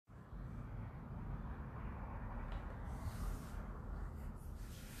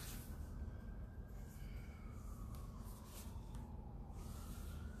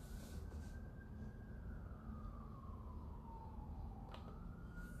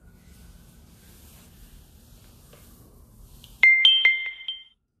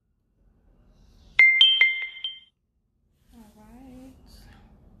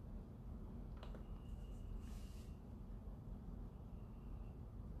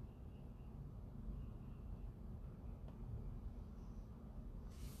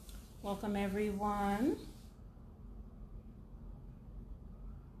Welcome everyone.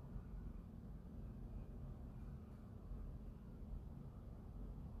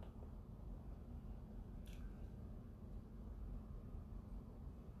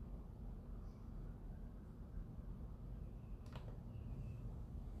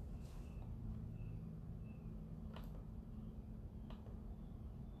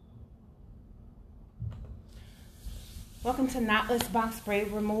 Welcome to Knotless Box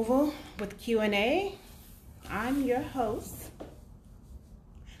Braid Removal with Q&A. I'm your host,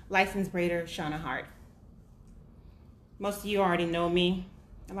 licensed braider Shauna Hart. Most of you already know me.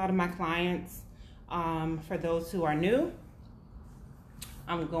 A lot of my clients, for those who are new,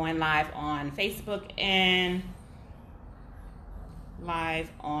 I'm going live on Facebook and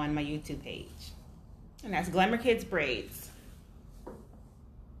live on my YouTube page. And that's Glamour Kids Braids.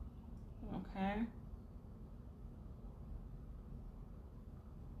 Okay.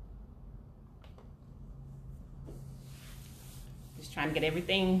 Just trying to get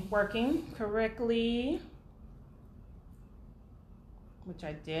everything working correctly, which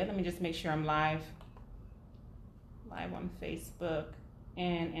I did. Let me just make sure I'm live on Facebook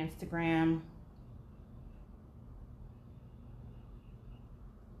and Instagram.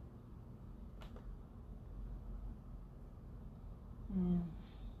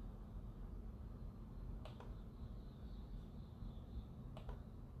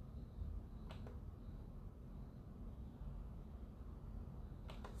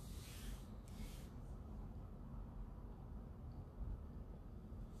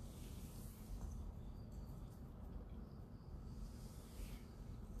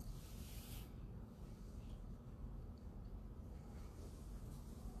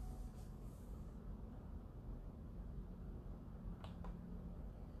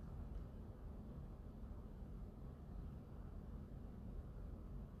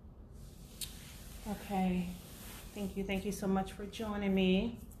 Okay, thank you so much for joining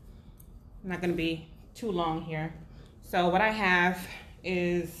me. I'm not going to be too long here. So what I have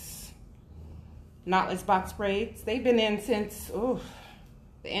is Knotless Box Braids. They've been in since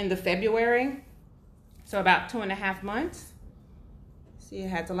the end of February, so about 2.5 months. See, it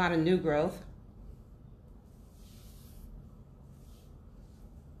has a lot of new growth.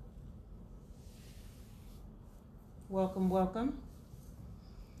 Welcome, welcome.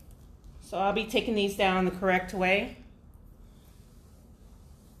 So I'll be taking these down the correct way.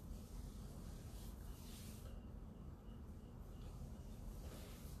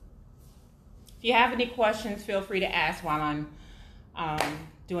 If you have any questions, feel free to ask while I'm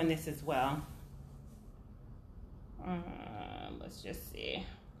doing this as well. Let's just see.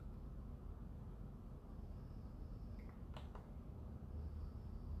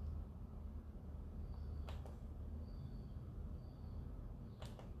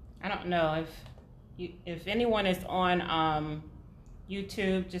 I don't know if anyone is on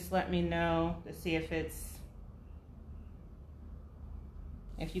YouTube, just let me know to see if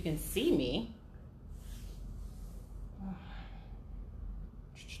you can see me.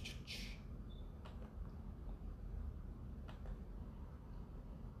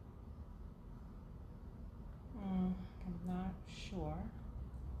 I'm not sure.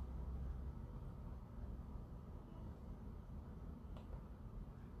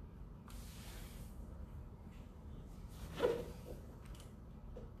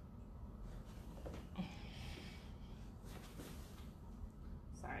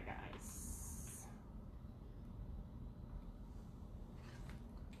 Sorry, guys.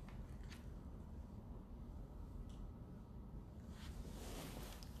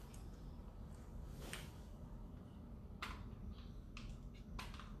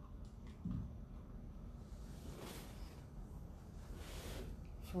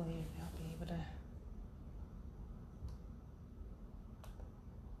 Hopefully I'll be able to.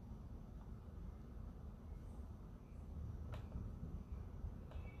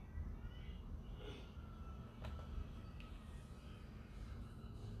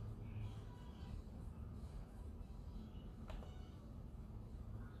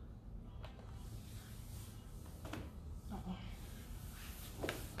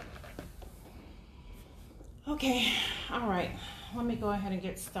 Okay, all right, let me go ahead and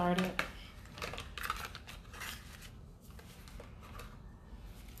get started.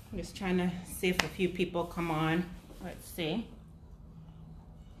 I'm just trying to see if a few people come on. Let's see.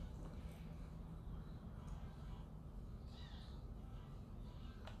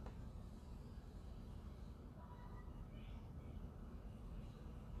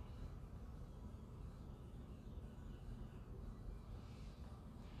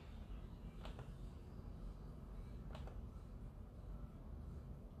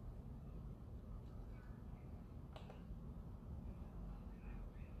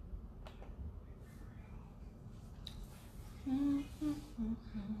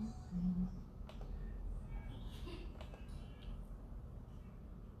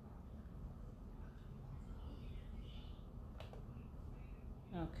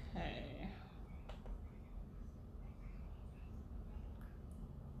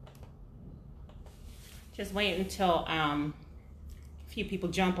 Just wait until a few people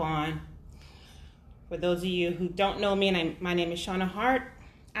jump on. For those of you who don't know me, my name is Shauna Hart.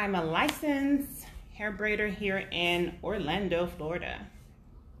 I'm a licensed hair braider here in Orlando, Florida.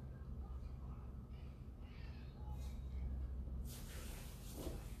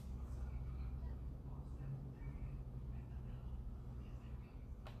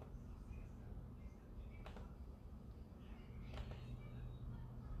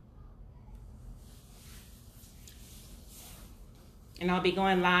 And I'll be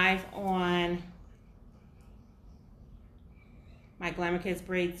going live on my Glamour Kids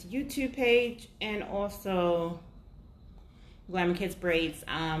Braids YouTube page and also Glamour Kids Braids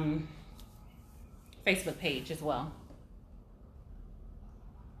Facebook page as well.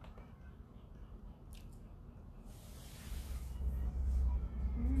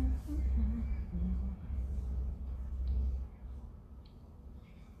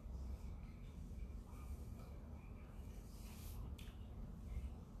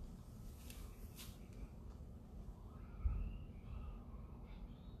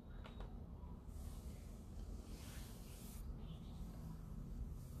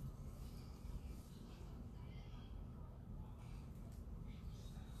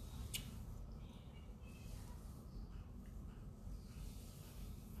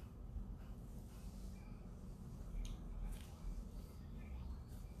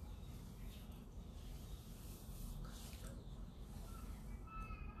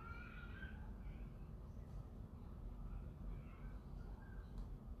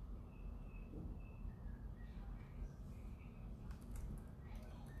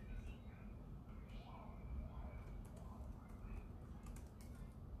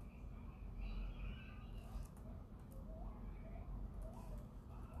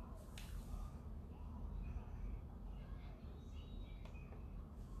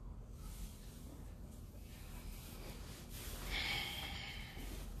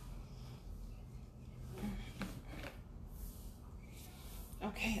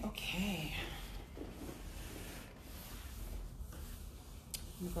 Okay.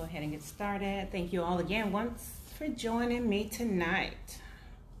 I'm gonna go ahead and get started. Thank you all again once for joining me tonight.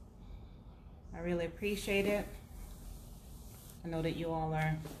 I really appreciate it. I know that you all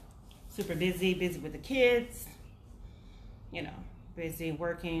are super busy with the kids, you know, busy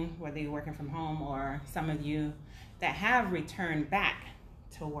working, whether you're working from home or some of you that have returned back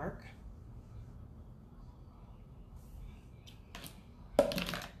to work.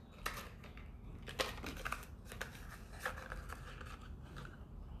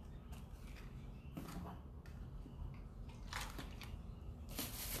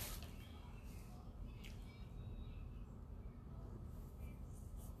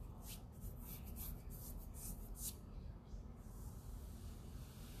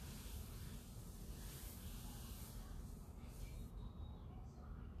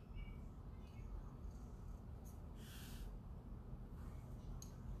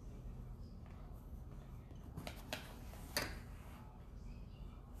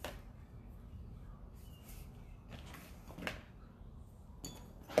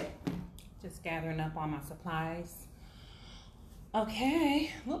 Just gathering up all my supplies.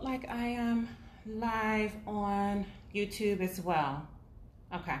 Okay, look like I am live on YouTube as well.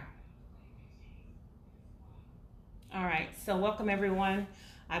 Okay. All right, so welcome everyone.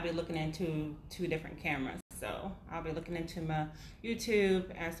 I'll be looking into 2 different cameras. So I'll be looking into my YouTube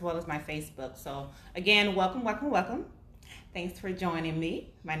as well as my Facebook. So again, welcome. Thanks for joining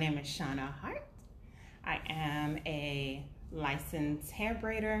me. My name is Shauna Hart. I am a licensed hair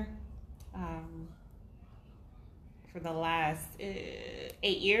braider. For the last 8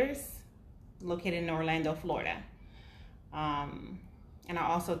 years, located in Orlando, Florida. And I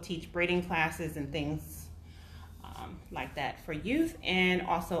also teach braiding classes and things like that for youth and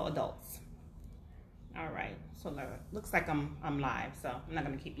also adults. All right, so looks like I'm live, so I'm not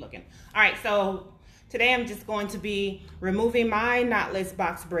gonna keep looking. All right, so today I'm just going to be removing my knotless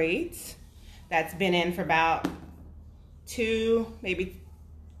box braids that's been in for about maybe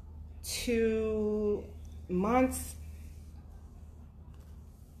 2 months.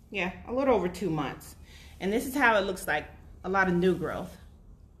 Yeah, a little over 2 months. And this is how it looks like, a lot of new growth.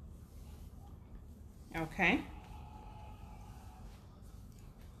 Okay.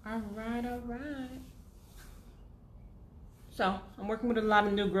 All right. So I'm working with a lot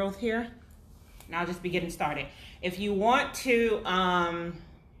of new growth here. And I'll just be getting started. If you want to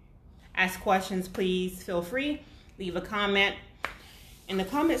ask questions, please feel free. Leave a comment in the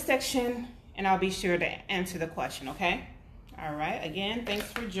comment section and I'll be sure to answer the question, okay? All right, again, thanks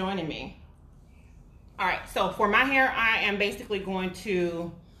for joining me. All right, so for my hair, I am basically going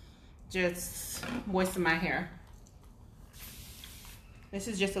to just moisten my hair. This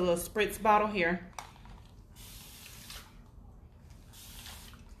is just a little spritz bottle here.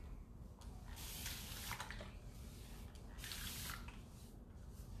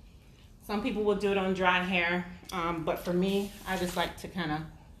 Some people will do it on dry hair, but for me, I just like to kind of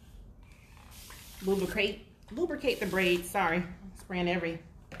lubricate the braids. Sorry, I'm spraying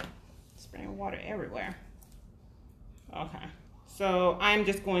water everywhere. Okay, so I'm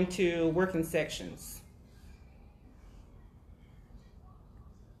just going to work in sections.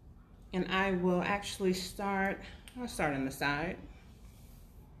 And I will actually I'll start on the side.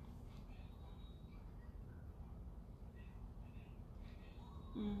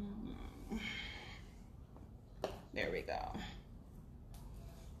 There we go.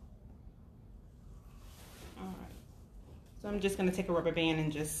 All right. So I'm just gonna take a rubber band and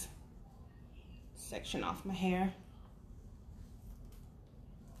just section off my hair.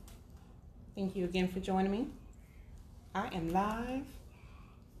 Thank you again for joining me. I am live.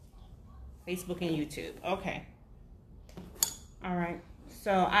 Facebook and YouTube. Okay. All right.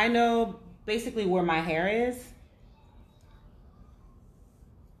 So I know basically where my hair is.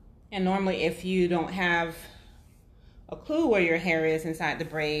 And normally if you don't have a clue where your hair is inside the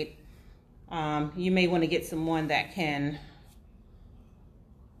braid, you may want to get someone that can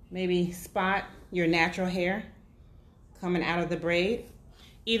maybe spot your natural hair coming out of the braid.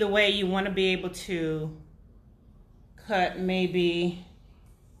 Either way, you want to be able to cut maybe,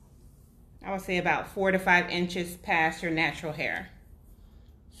 I would say about 4 to 5 inches past your natural hair.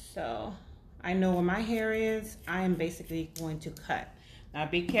 So I know where my hair is. I am basically going to cut. Now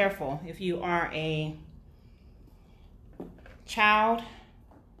be careful. If you are a child,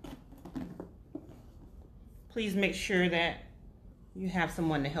 please make sure that you have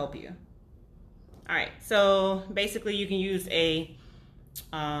someone to help you. All right, so basically you can use a,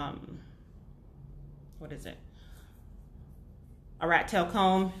 what is it? A rat tail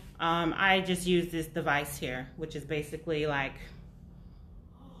comb. I just use this device here, which is basically like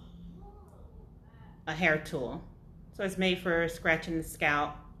a hair tool. So it's made for scratching the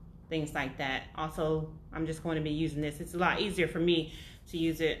scalp, things like that. Also, I'm just going to be using this. It's a lot easier for me to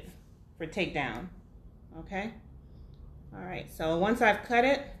use it for takedown, okay? All right, so once I've cut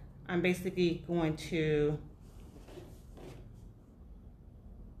it, I'm basically going to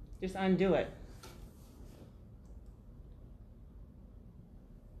just undo it.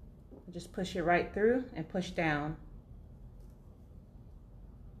 Just push it right through and push down.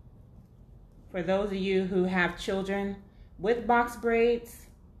 For those of you who have children with box braids,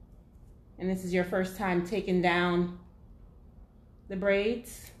 and this is your first time taking down the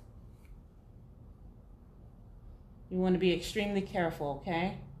braids, you want to be extremely careful,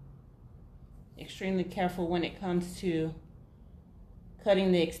 okay? Extremely careful when it comes to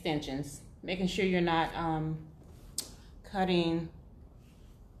cutting the extensions. Making sure you're not cutting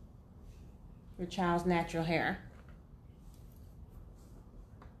your child's natural hair.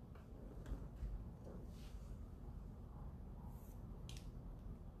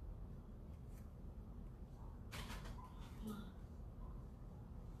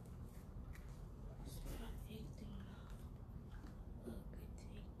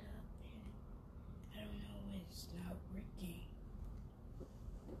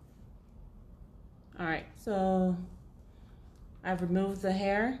 All right, so I've removed the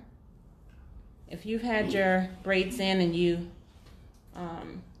hair. If you've had your braids in and you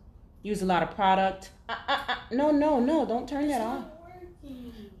use a lot of product, no, don't turn that off.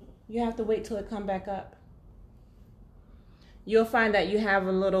 You have to wait till it come back up. You'll find that you have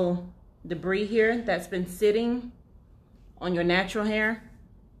a little debris here that's been sitting on your natural hair.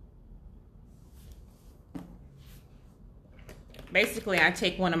 Basically, I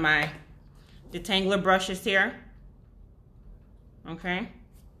take one of my detangler brushes here, okay,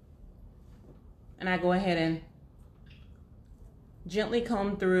 and I go ahead and gently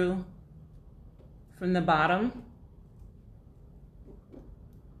comb through from the bottom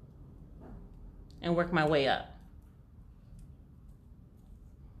and work my way up.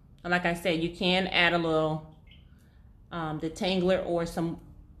 And like I said, you can add a little detangler or some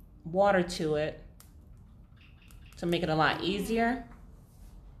water to it to make it a lot easier.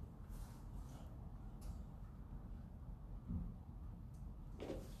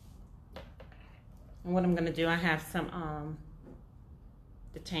 And what I'm going to do, I have some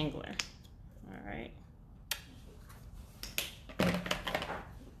detangler. All right.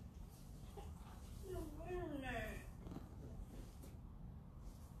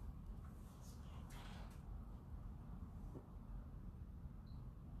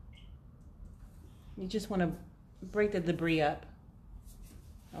 You just want to break the debris up.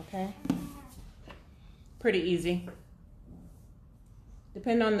 okay? Pretty easy.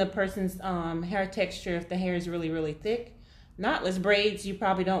 Depending on the person's hair texture, if the hair is really, really thick. Knotless braids, you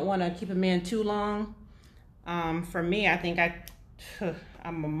probably don't want to keep them in too long. For me, I think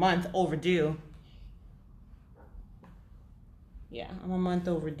I'm a month overdue. Yeah, I'm a month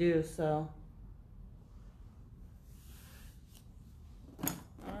overdue, so.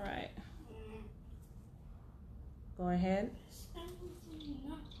 All right. Go ahead.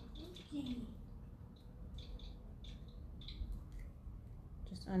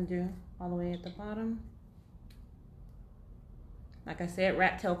 Just undo all the way at the bottom. Like I said,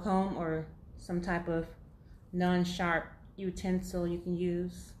 rat tail comb or some type of non-sharp utensil you can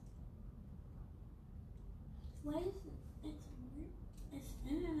use. Why is it's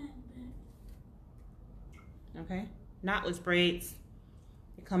internet bit? Okay, knotless braids,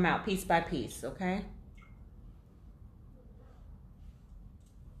 they come out piece by piece, okay?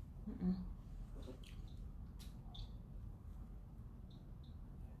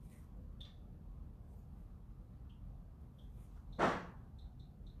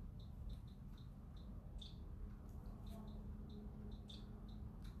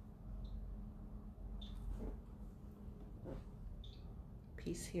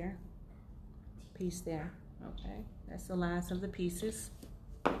 Piece here, piece there. Okay, that's the last of the pieces.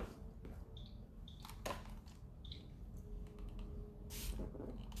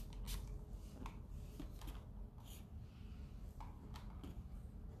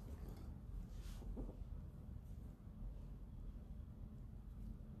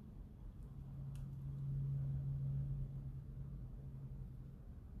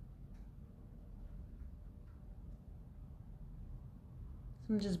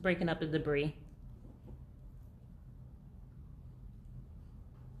 I'm just breaking up the debris.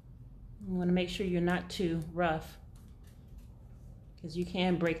 You want to make sure you're not too rough, because you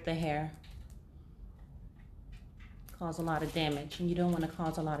can break the hair, cause a lot of damage, and you don't want to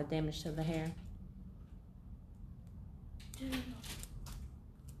cause a lot of damage to the hair.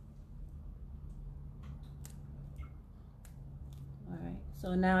 All right,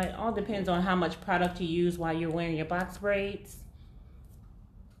 so now it all depends on how much product you use while you're wearing your box braids.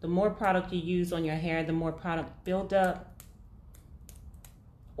 The more product you use on your hair, the more product buildup,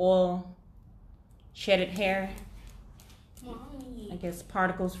 oil, shedded hair, Mommy. I guess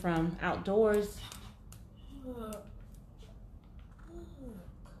particles from outdoors. Look.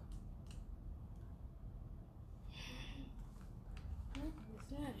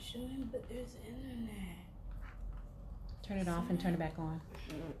 It's not showing, but there's internet. Turn it off and turn it back on.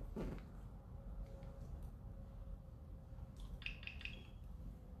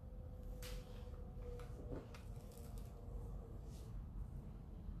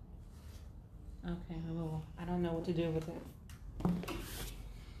 Okay, well, I don't know what to do with it.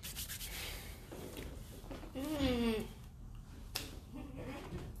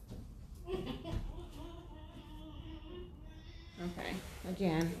 Okay,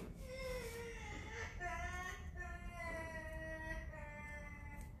 again.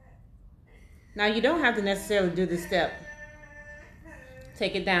 Now you don't have to necessarily do this step.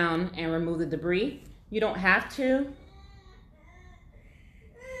 Take it down and remove the debris. You don't have to.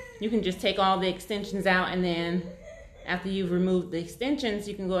 You can just take all the extensions out, and then after you've removed the extensions,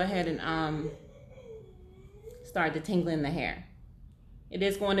 you can go ahead and start detangling the hair. It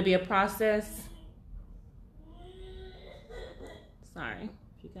is going to be a process. Sorry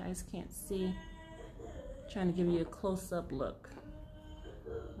if you guys can't see. I'm trying to give you a close-up look.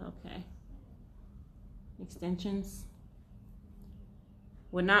 Okay. Extensions.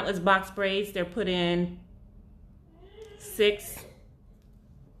 With knotless box braids, they're put in 6,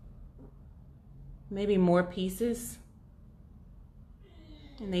 maybe more pieces,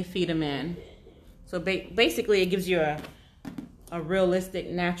 and they feed them in. So basically it gives you a realistic,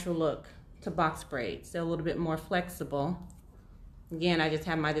 natural look to box braids. They're a little bit more flexible. Again, I just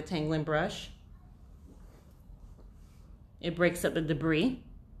have my detangling brush. It breaks up the debris.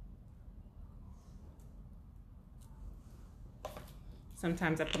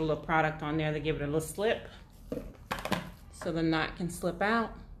 Sometimes I put a little product on there to give it a little slip so the knot can slip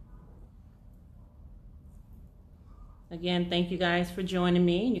out. Again, thank you guys for joining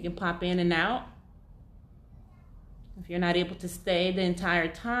me. You can pop in and out. If you're not able to stay the entire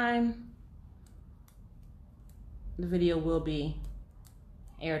time, the video will be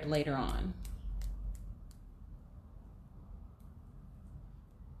aired later on.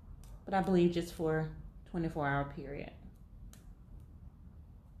 But I believe just for a 24-hour period.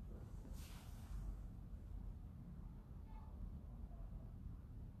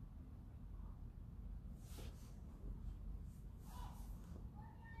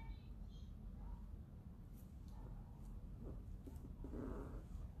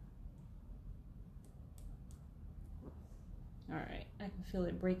 feel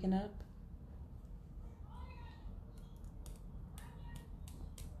it breaking up.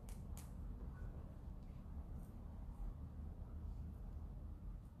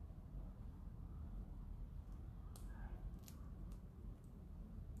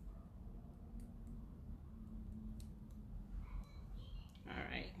 All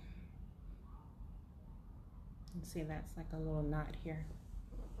right. You see, that's like a little knot here.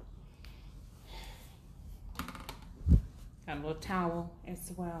 Got a little towel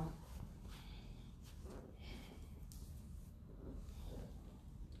as well.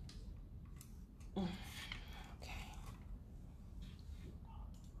 Okay.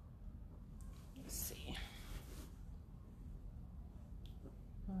 Let's see.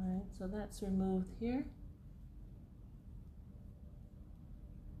 All right, so that's removed here.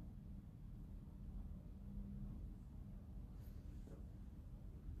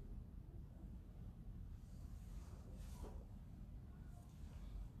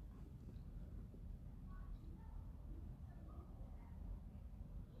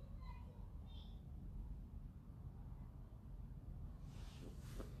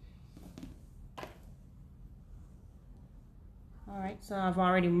 All right, so I've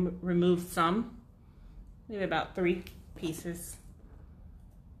already removed some, maybe about 3 pieces.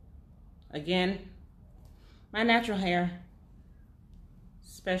 Again, my natural hair,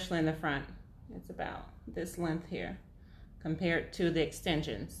 especially in the front, it's about this length here compared to the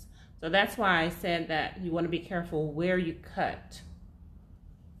extensions. So that's why I said that you want to be careful where you cut,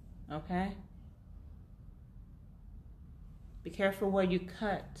 okay? Be careful where you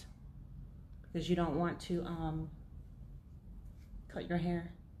cut because you don't want to cut your hair.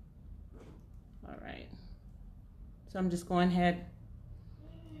 All right, so I'm just going ahead,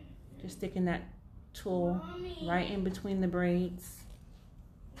 just sticking that tool right in between the braids.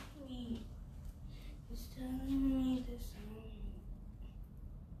 It's telling me this.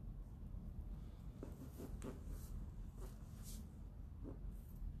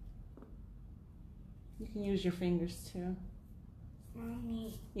 You can use your fingers too.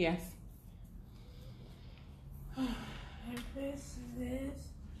 Mommy. Yes. I press this.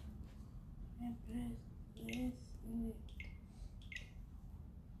 I press this. And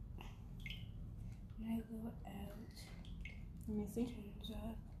I go out. Let me see. Turns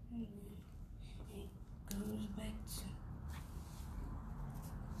off. And then it goes back to.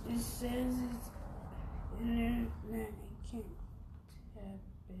 It says it's internet. I can't tap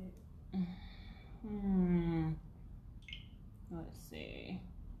it. Let's see.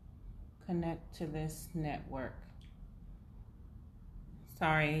 Connect to this network.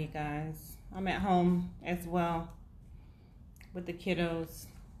 Sorry, you guys. I'm at home as well with the kiddos.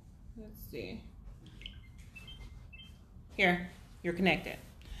 Let's see. Here, you're connected.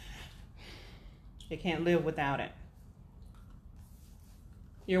 They can't live without it.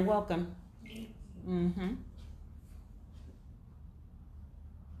 You're welcome. Mm-hmm.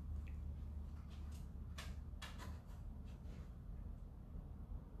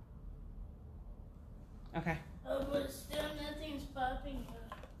 Okay. Oh, but still nothing's popping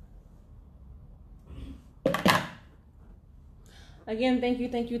up. Again, thank you,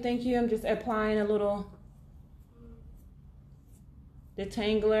 thank you, thank you. I'm just applying a little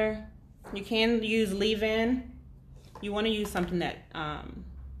detangler. You can use leave-in. You want to use something that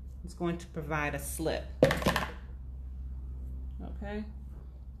is going to provide a slip. Okay.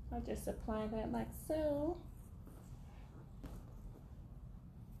 I'll just apply that like so.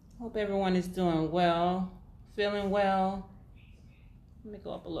 Hope everyone is doing well, feeling well. Let me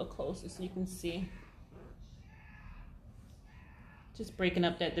go up a little closer so you can see. Just breaking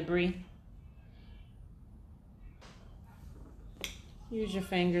up that debris. Use your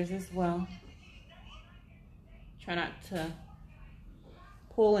fingers as well. Try not to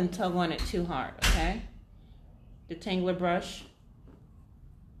pull and tug on it too hard, okay? Detangler brush.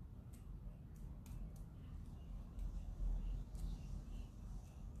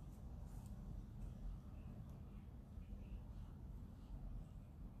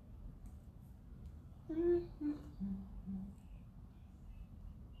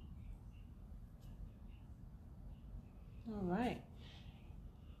 All right.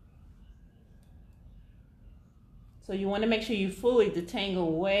 So you want to make sure you fully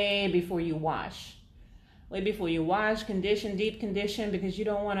detangle way before you wash. Way before you wash, condition, deep condition, because you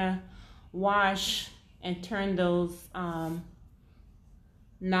don't want to wash and turn those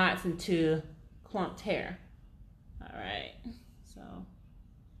knots into clumped hair. All right. So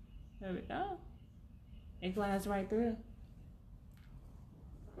there we go. It glides right through.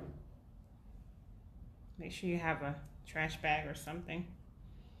 Make sure you have a trash bag or something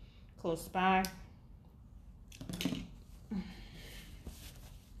close by.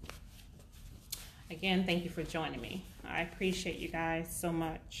 Again, thank you for joining me. I appreciate you guys so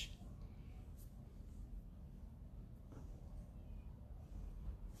much.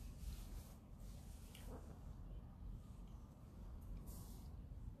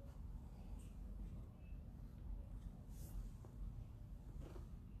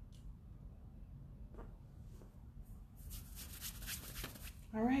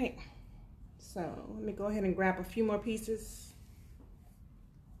 All right, so let me go ahead and grab a few more pieces.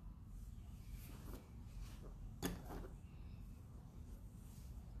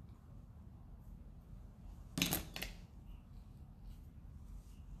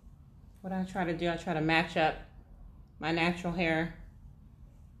 What I try to do, I try to match up my natural hair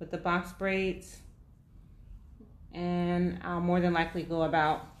with the box braids, and I'll more than likely go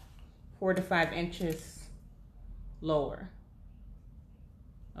about 4 to 5 inches lower,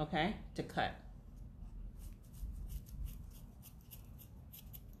 okay, to cut.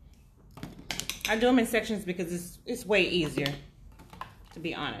 I do them in sections because it's way easier, to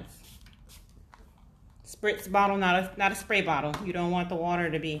be honest. Spritz bottle, not a spray bottle. You don't want the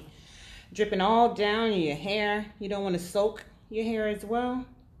water to be dripping all down your hair. You don't want to soak your hair as well.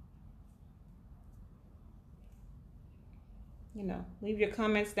 You know, leave your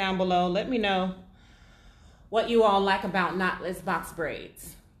comments down below. Let me know what you all like about knotless box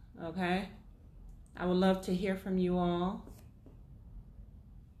braids, okay? I would love to hear from you all.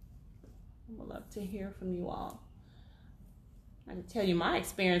 I would love to hear from you all. I can tell you my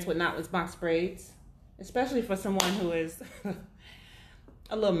experience with knotless box braids, especially for someone who is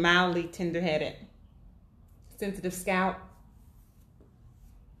a little mildly tender-headed, sensitive scalp.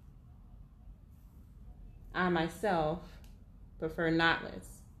 I myself prefer knotless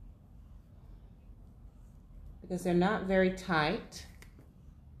because they're not very tight.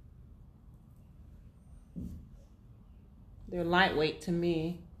 They're lightweight to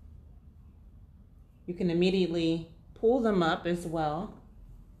me. You can immediately pull them up as well.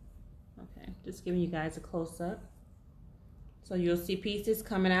 Okay, just giving you guys a close-up. So you'll see pieces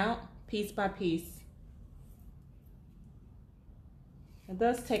coming out piece by piece. It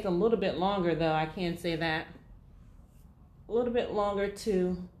does take a little bit longer though, I can say that. A little bit longer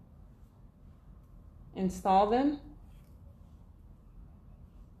to install them.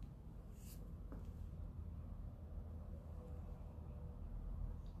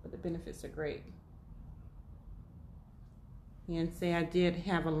 But the benefits are great. And say I did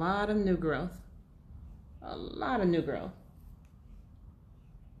have a lot of new growth. A lot of new growth.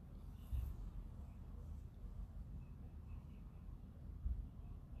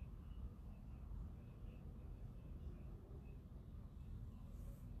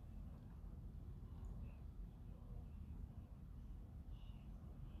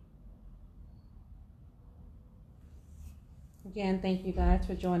 Again, thank you guys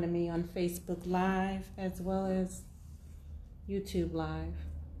for joining me on Facebook Live as well as YouTube Live.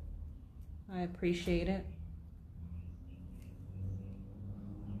 I appreciate it.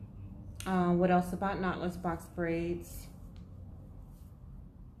 What else about knotless box braids?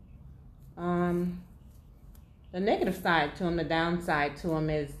 The negative side to them, the downside to them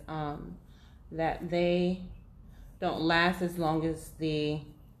is that they don't last as long as the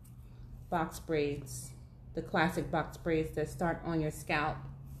box braids, the classic box braids that start on your scalp.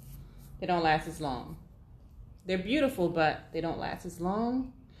 They don't last as long. They're beautiful, but they don't last as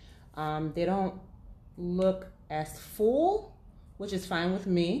long. They don't look as full, which is fine with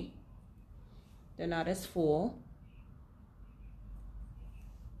me. They're not as full.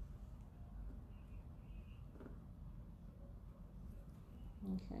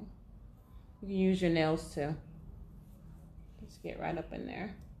 Okay. You can use your nails to just get right up in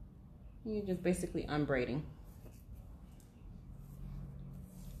there. You're just basically unbraiding.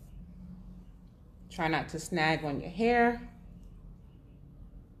 Try not to snag on your hair.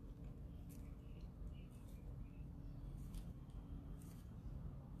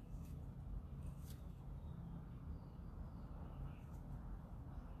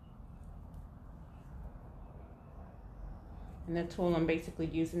 And the tool I'm basically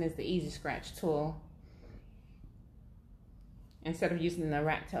using is the Easy Scratch tool instead of using the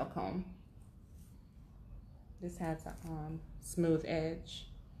rat tail comb. This has a smooth edge.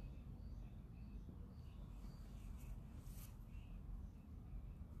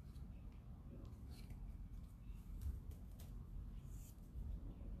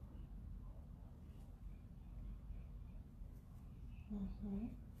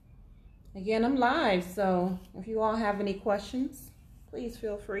 Again, I'm live, so if you all have any questions, please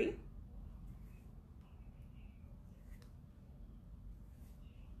feel free.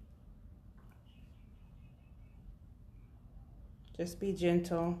 Just be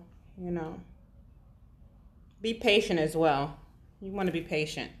gentle, you know. be patient as well. You want to be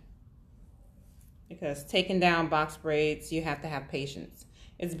patient because taking down box braids, you have to have patience.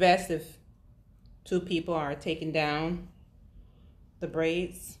 It's best if two people are taking down the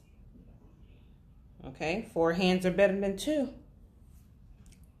braids. Okay, 4 hands are better than 2.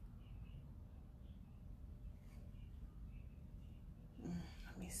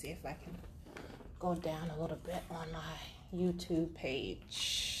 Let me see if I can go down a little bit on my YouTube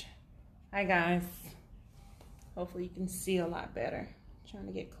page. Hi guys. Hopefully you can see a lot better. Trying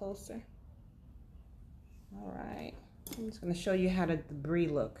to get closer. All right. I'm just going to show you how the debris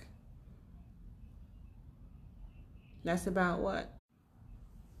look. That's about what?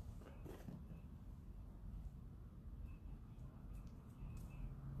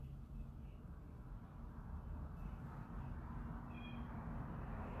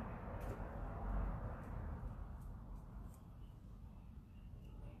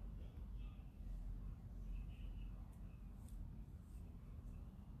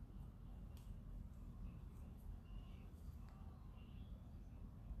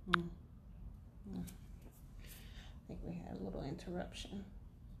 I think we had a little interruption.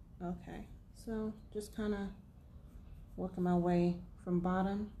 Okay, so just kind of working my way from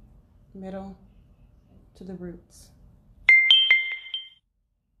bottom, middle to the roots.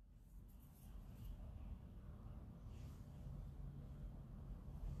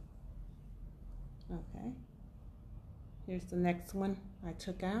 Okay, here's the next one I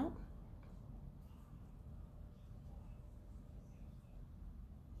took out.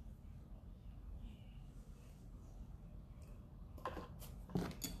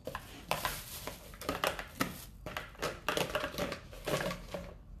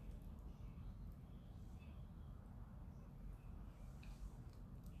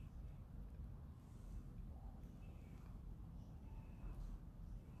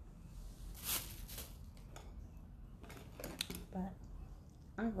 But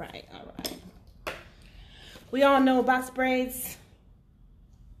all right. We all know box braids.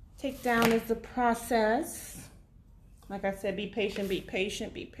 Take down is the process. Like I said, be patient, be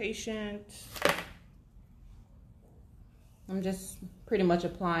patient, be patient. I'm just pretty much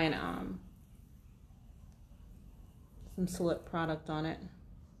applying some slip product on it.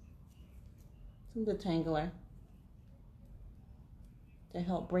 Some detangler to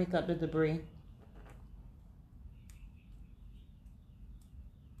help break up the debris.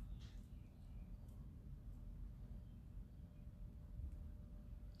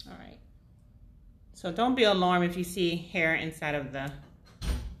 All right. So don't be alarmed if you see hair inside of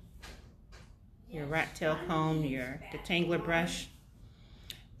your rat tail comb, your detangler brush.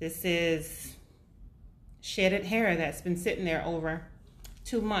 This is shedded hair that's been sitting there over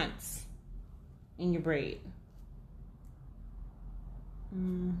 2 months in your braid.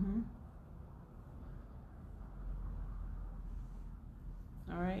 All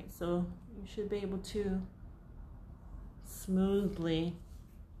right, so you should be able to smoothly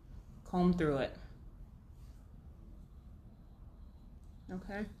comb through it.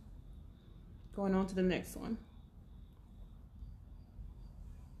 Okay, going on to the next one.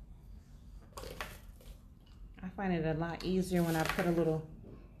 I find it a lot easier when I put a little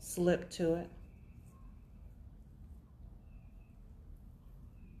slip to it.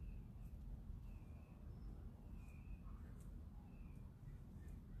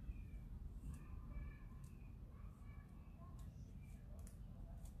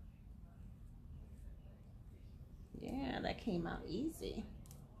 Yeah, that came out easy.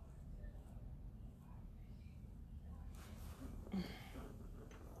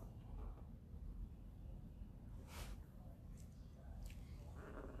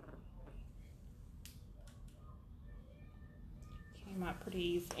 Came out pretty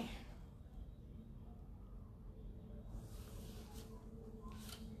easy.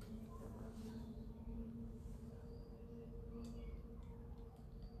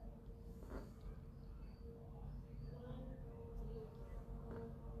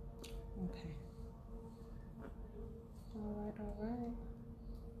 Okay. All right, all right.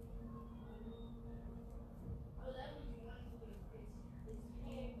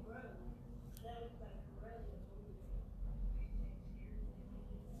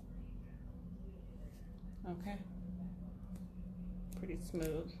 Okay. Pretty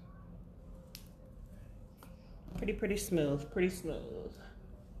smooth. Pretty smooth. Pretty smooth.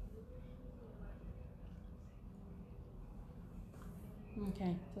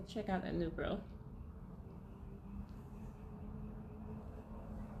 Okay, so check out that new growth.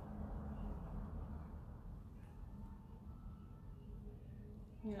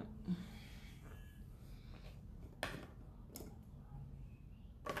 Yep.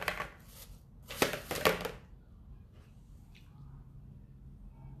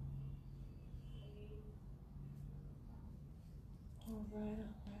 All right,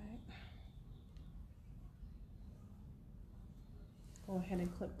 all right. Go ahead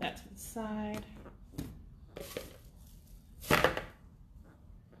and clip that to the side.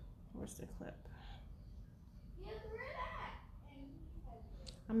 Where's the clip?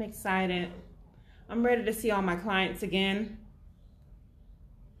 I'm excited. I'm ready to see all my clients again.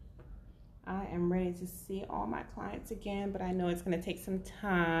 I am ready to see all my clients again, but I know it's going to take some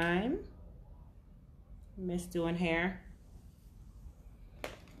time. Miss doing hair.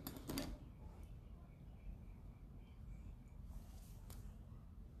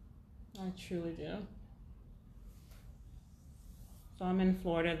 I truly do. So I'm in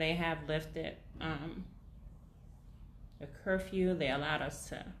Florida. They have lifted the curfew. They allowed us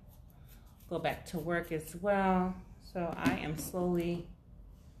to go back to work as well. So I am slowly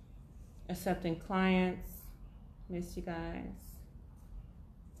accepting clients. Miss you guys.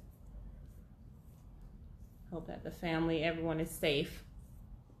 Hope that the family, everyone is safe.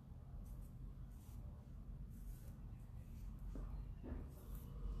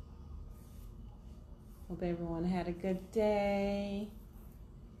 Hope everyone had a good day.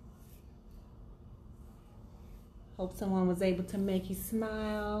 Hope someone was able to make you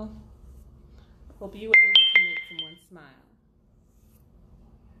smile. Hope you were able to make someone smile.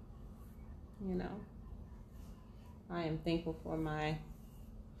 You know, I am thankful for my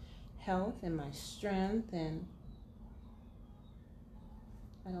health and my strength, and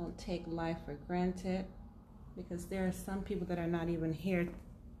I don't take life for granted, because there are some people that are not even here.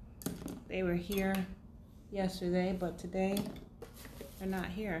 They were here yesterday, but today they're not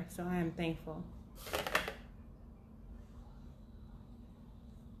here, so I am thankful.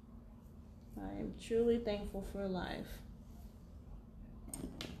 I am truly thankful for life.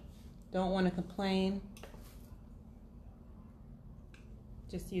 Don't want to complain.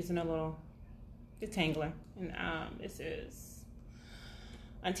 Just using a little detangler, and this is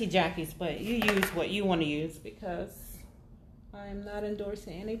Auntie Jackie's, but you use what you want to use, because I'm not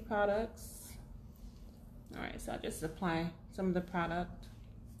endorsing any products. All right, so I'll just apply some of the product.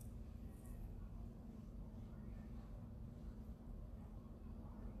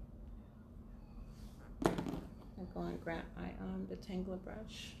 I'm going to grab my detangler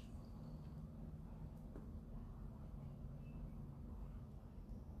brush.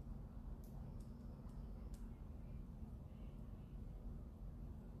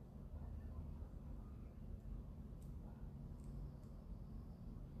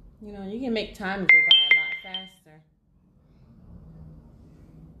 You know, you can make time go by a lot faster.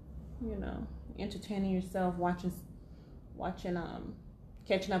 You know, entertaining yourself, watching,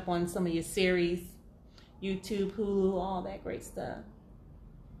 catching up on some of your series, YouTube, Hulu, all that great stuff.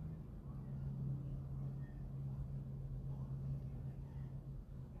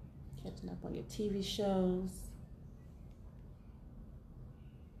 Catching up on your TV shows.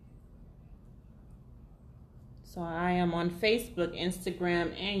 So I am on Facebook,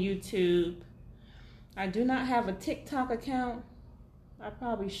 Instagram, and YouTube. I do not have a TikTok account. I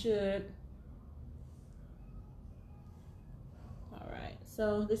probably should. All right,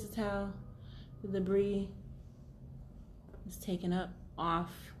 so this is how the debris is taken up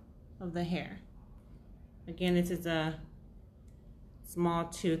off of the hair. Again, this is a small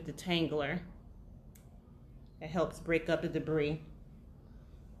tooth detangler that helps break up the debris.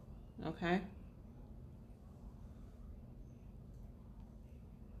 Okay.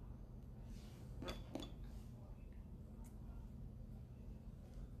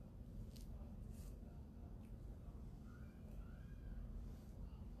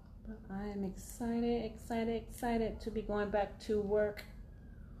 I am excited to be going back to work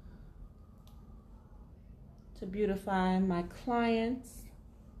to beautify my clients.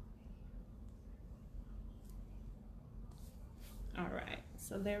 All right,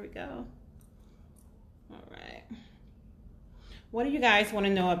 so there we go. All right. What do you guys want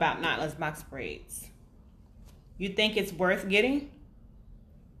to know about knotless box braids? You think it's worth getting?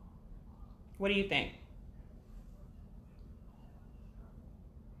 What do you think?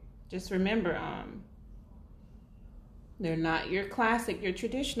 Just remember, they're not your classic, your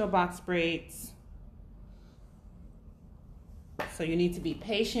traditional box braids. So you need to be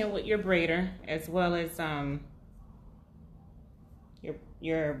patient with your braider, as well as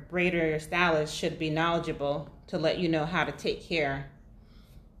your braider, your stylist should be knowledgeable to let you know how to take care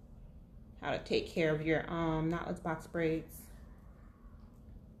of your knotless box braids.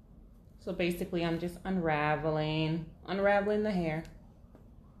 So basically, I'm just unraveling the hair.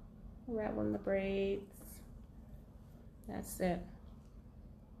 Unraveling the braids. That's it.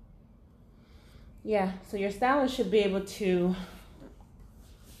 Yeah, so your stylist should be able to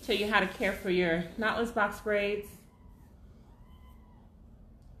tell you how to care for your knotless box braids.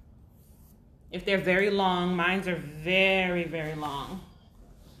 if they're very long. Mine are very, very long.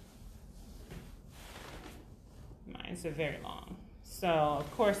 Mine are very long. So,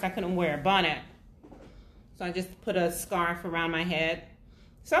 of course, I couldn't wear a bonnet. So I just put a scarf around my head.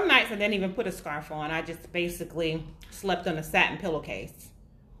 Some nights I didn't even put a scarf on. I just basically slept on a satin pillowcase.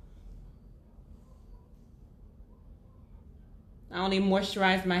 I only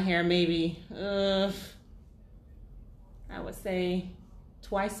moisturize my hair maybe, I would say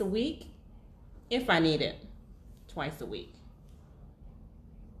twice a week, if I need it, twice a week.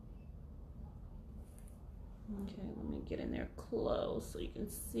 Okay, let me get in there close so you can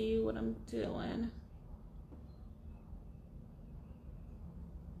see what I'm doing.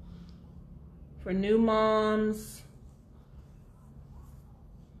 For new moms,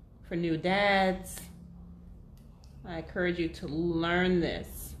 for new dads, I encourage you to learn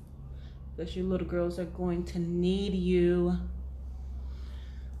this because your little girls are going to need you.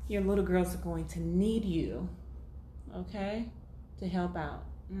 Your little girls are going to need you, okay, to help out.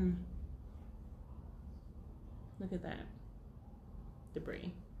 Look at that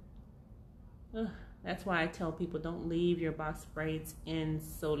debris. Ugh, that's why I tell people don't leave your box braids in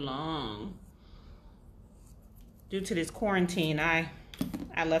so long. Due to this quarantine, I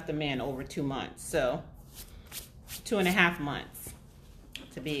left them in over 2 months, so 2.5 months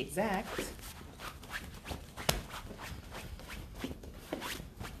to be exact.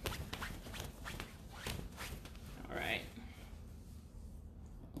 All right.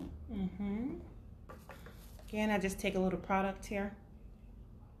 Again, I just take a little product here.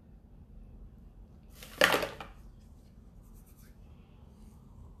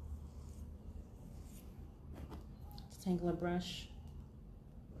 Tangler brush.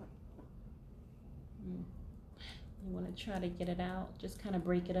 You want to try to get it out, just kind of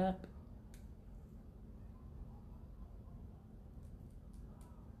break it up.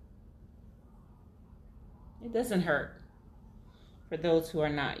 It doesn't hurt for those who are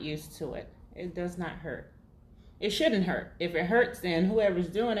not used to it. It does not hurt. It shouldn't hurt. If it hurts, then whoever's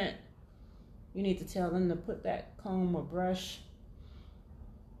doing it, you need to tell them to put that comb or brush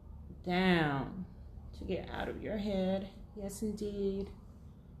down to get out of your head. Yes, indeed.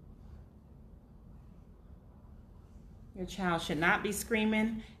 Your child should not be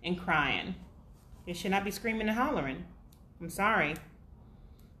screaming and crying. They should not be screaming and hollering. I'm sorry.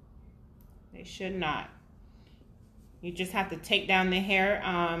 They should not. You just have to take down the hair,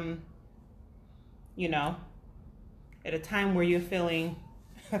 you know, at a time where you're feeling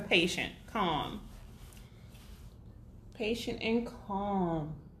patient, calm. Patient and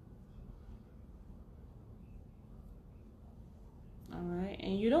calm. All right,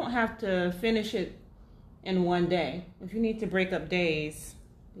 and you don't have to finish it in one day. If you need to break up days,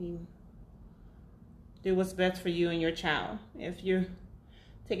 do what's best for you and your child. If you're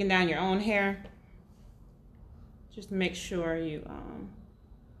taking down your own hair, just make sure you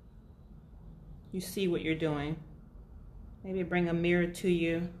see what you're doing. Maybe bring a mirror to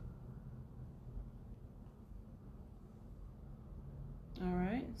you. All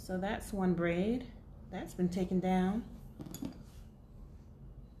right, so that's one braid. That's been taken down.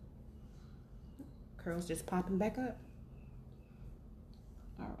 Curls just popping back up.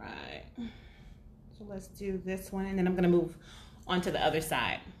 All right, so let's do this one, and then I'm gonna move on to the other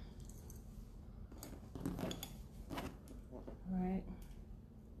side. All right.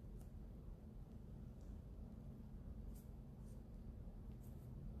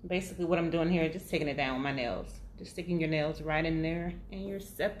 Basically what I'm doing here is just taking it down with my nails. Just sticking your nails right in there, and you're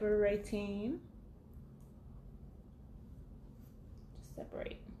separating. Just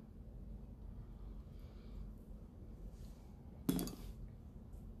separate.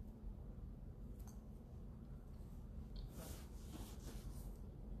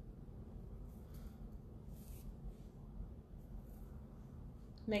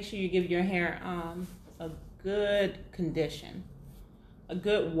 Make sure you give your hair a good condition, a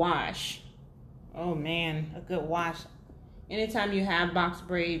good wash. Oh man, a good wash. Anytime you have box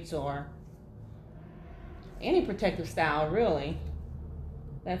braids or any protective style really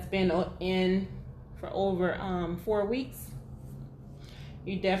that's been in for over 4 weeks,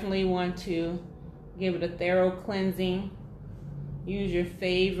 you definitely want to give it a thorough cleansing. Use your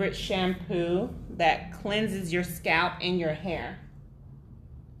favorite shampoo that cleanses your scalp and your hair.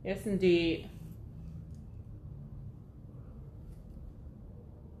 Yes, indeed.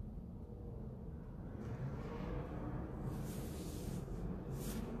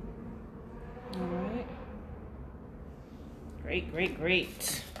 All right. Great, great,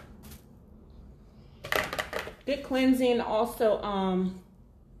 great. Good cleansing. Also,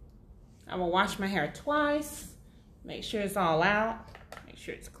 I will wash my hair twice. Make sure it's all out. Make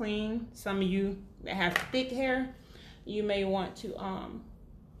sure it's clean. Some of you that have thick hair, you may want to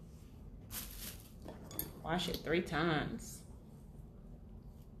wash it 3 times.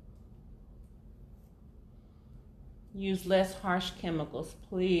 Use less harsh chemicals,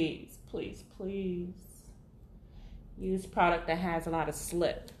 please, please, please. Use product that has a lot of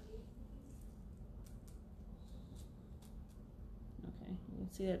slip. Okay, you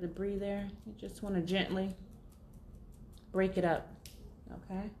see that debris there? You just want to gently break it up,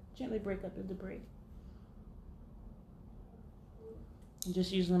 okay? Gently break up the debris. I'm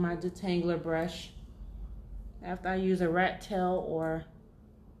just using my detangler brush after I use a rat tail or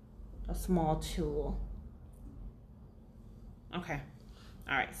a small tool. Okay,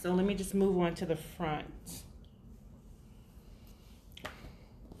 all right, so let me just move on to the front.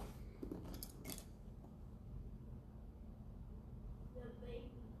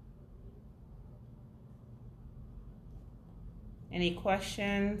 Any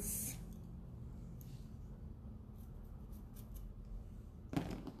questions?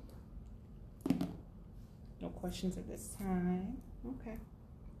 No questions at this time. Okay.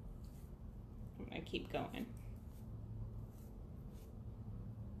 I'm gonna keep going.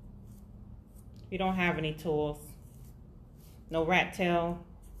 If you don't have any tools, no rat tail,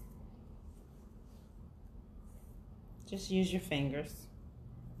 just use your fingers.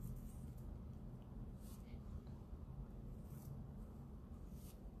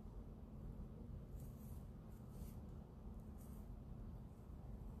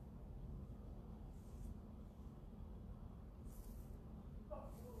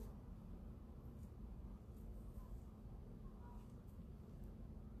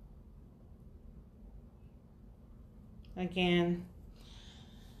 Again,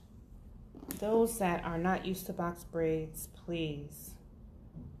 those that are not used to box braids, please,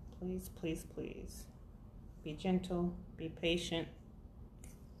 please, please, please, be gentle, be patient.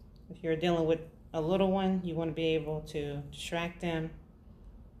 If you're dealing with a little one, you want to be able to distract them.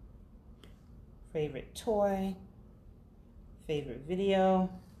 Favorite toy, favorite video,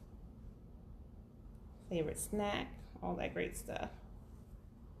 favorite snack, all that great stuff.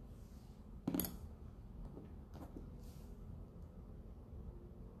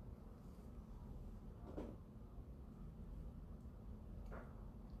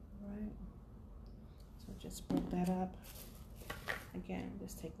 Just broke that up. Again,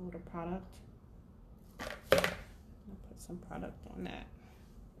 just take a little product. I'll put some product on that.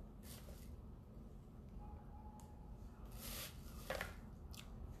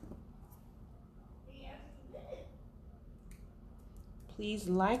 Please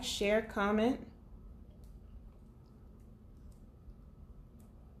like, share, comment.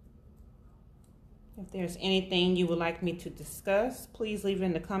 If there's anything you would like me to discuss, please leave it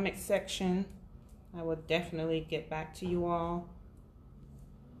in the comment section. I will definitely get back to you all.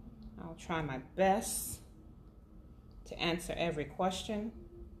 I'll try my best to answer every question.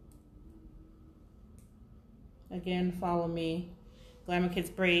 Again, follow me, Glamour Kids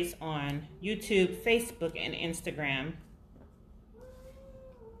Braids, on YouTube, Facebook, and Instagram.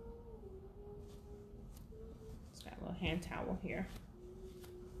 It's got a little hand towel here.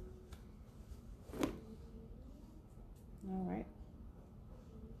 All right.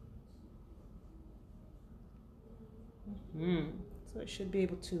 So it should be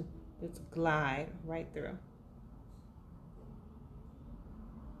able to just glide right through.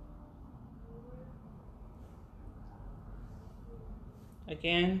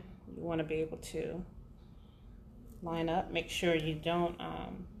 Again, you want to be able to line up. Make sure you don't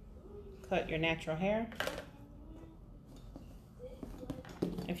cut your natural hair.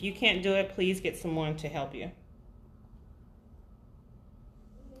 If you can't do it, please get someone to help you.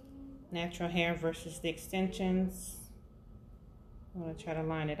 Natural hair versus the extensions. I'm going to try to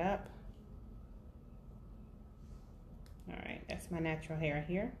line it up. All right, that's my natural hair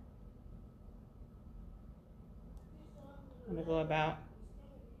here. I'm going to go about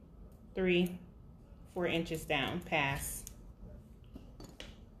 3-4 inches down, pass.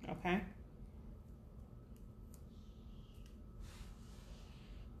 Okay.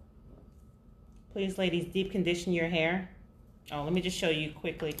 Please, ladies, deep condition your hair. Oh, let me just show you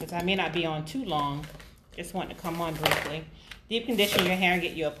quickly because I may not be on too long. Just want to come on briefly. Deep condition your hair,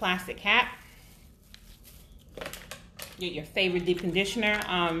 get you a plastic cap. Get your favorite deep conditioner.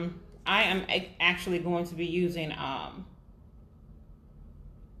 I am actually going to be using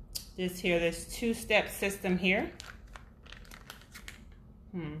this 2-step system here.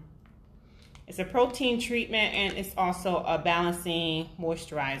 It's a protein treatment and it's also a balancing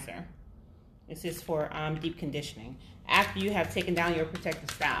moisturizer. This is for deep conditioning. After you have taken down your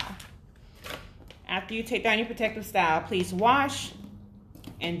protective style. After you take down your protective style, please wash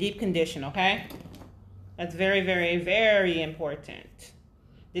and deep condition, okay? That's very, very, very important.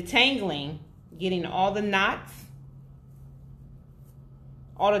 Detangling, getting all the knots,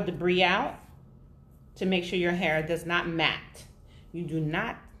 all the debris out to make sure your hair does not mat. You do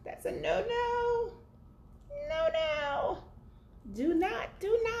not, that's a no-no. No-no. Do not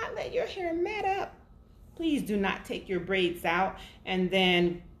let your hair mat up. Please do not take your braids out and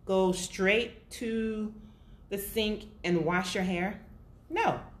then go straight to the sink and wash your hair.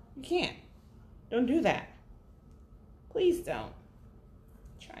 No, you can't. Don't do that. Please don't.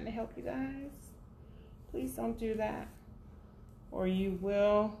 I'm trying to help you guys. Please don't do that. Or you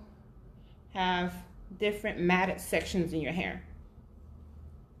will have different matted sections in your hair.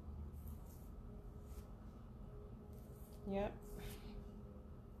 Yep.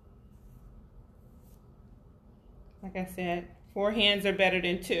 Like I said, 4 hands are better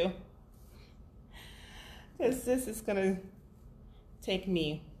than 2. Because this is going to take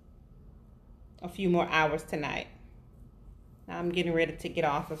me a few more hours tonight. Now I'm getting ready to get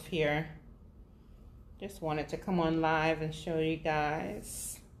off of here. Just wanted to come on live and show you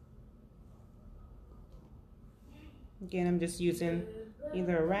guys. Again, I'm just using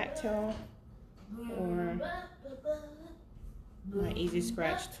either a rat tail or my easy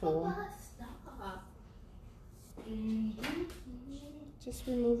scratch tool. Just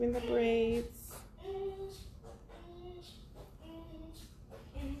removing the braids.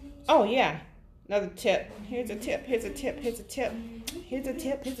 Oh yeah, another tip. Here's a tip, here's a tip, here's a tip. Here's a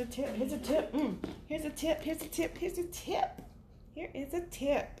tip, here's a tip, here's a tip. Here's a tip, here's a tip, here's a tip. Here is a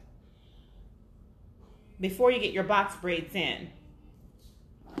tip. Before you get your box braids in,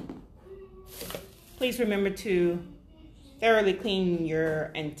 please remember to thoroughly clean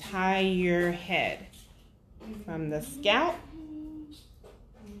your entire head from the scalp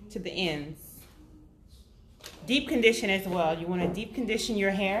to the ends. Deep condition as well. You want to deep condition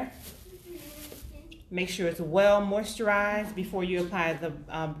your hair. Make sure it's well moisturized before you apply the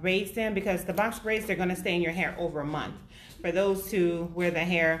braids in, because the box braids, they're going to stay in your hair over a month. For those who wear the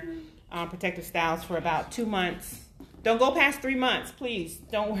hair protective styles for about 2 months, don't go past 3 months, please.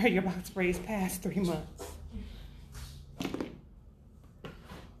 Don't wear your box braids past 3 months.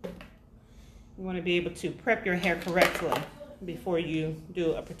 You want to be able to prep your hair correctly before you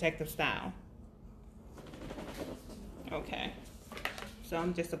do a protective style. Okay, so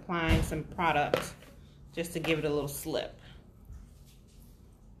I'm just applying some product just to give it a little slip.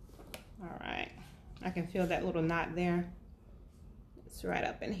 All right, I can feel that little knot there. It's right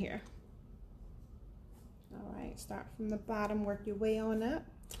up in here. All right, start from the bottom, work your way on up.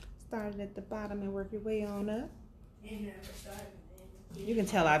 Start at the bottom and work your way on up. You can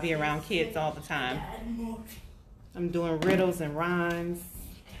tell I be around kids all the time. I'm doing riddles and rhymes.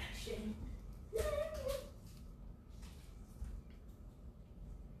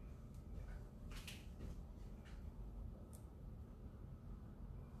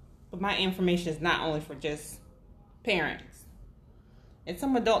 But my information is not only for just parents. It's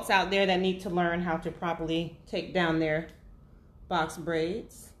some adults out there that need to learn how to properly take down their box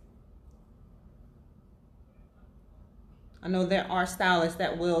braids. I know there are stylists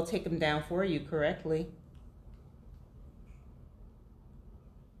that will take them down for you correctly.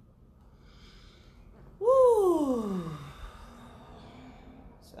 Woo!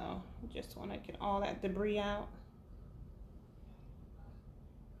 So, just want to get all that debris out.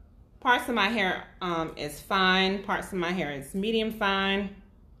 Parts of my hair is fine. Parts of my hair is medium fine.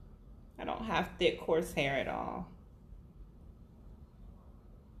 I don't have thick, coarse hair at all.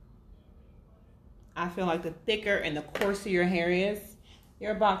 I feel like the thicker and the coarser your hair is,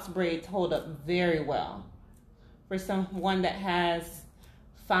 your box braids hold up very well. For someone that has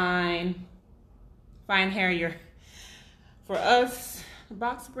fine hair, for us,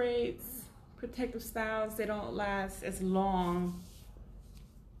 box braids, protective styles, they don't last as long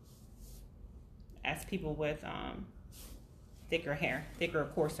as people with thicker hair,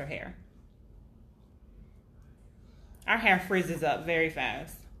 coarser hair. Our hair frizzes up very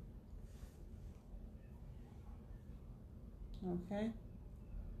fast. Okay,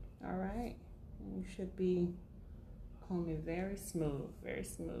 all right, you should be combing very smooth, very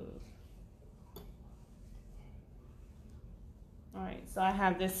smooth. All right, so I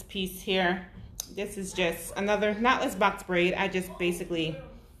have this piece here. This is just another knotless box braid. I just basically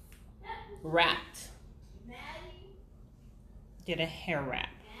wrapped, did a hair wrap.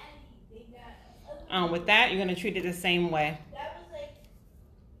 With that, you're gonna treat it the same way.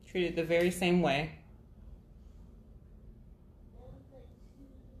 Treat it the very same way.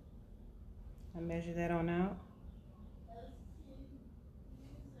 I measure that on out.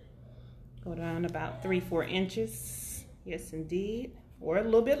 Go down about 3-4 inches. Yes, indeed. or a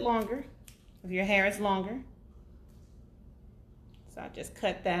little bit longer if your hair is longer. So I just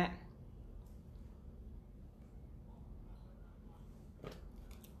cut that.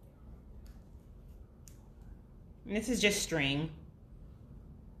 And this is just string.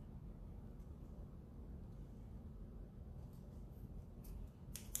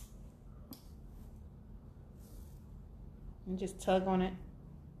 And just tug on it.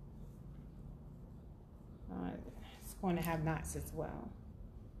 It's going to have knots as well.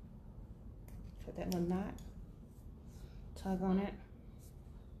 Cut that little knot. Tug on it.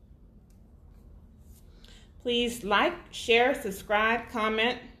 Please like, share, subscribe,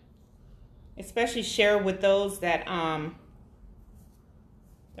 comment. Especially share with those that are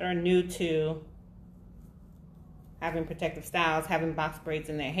new to having protective styles, having box braids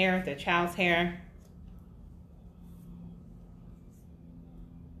in their hair, their child's hair.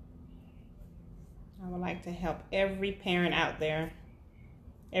 I would like to help every parent out there,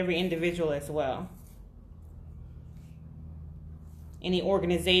 every individual as well. Any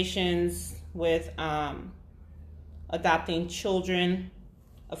organizations with adopting children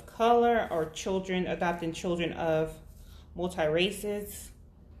of color or adopting children of multi-races,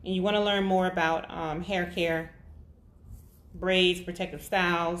 and you want to learn more about hair care, braids, protective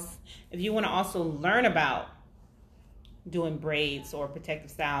styles. If you want to also learn about doing braids or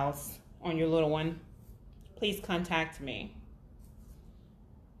protective styles on your little one, please contact me.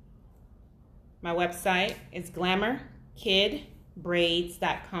 My website is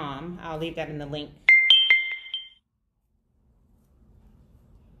glamourkidbraids.com. I'll leave that in the link.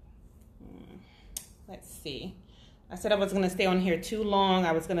 Let's see. I said I was going to stay on here too long.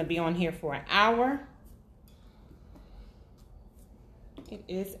 I was going to be on here for an hour. It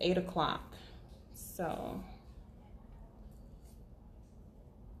is 8 o'clock. So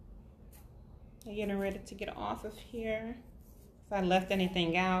I'm getting ready to get off of here. If I left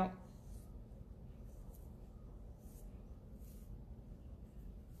anything out,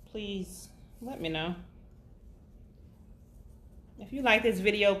 please let me know. If you like this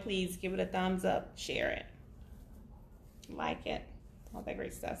video, please give it a thumbs up, share it, like it, all that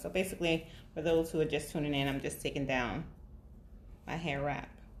great stuff. So basically, for those who are just tuning in, I'm just taking down my hair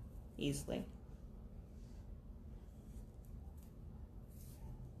wrap easily.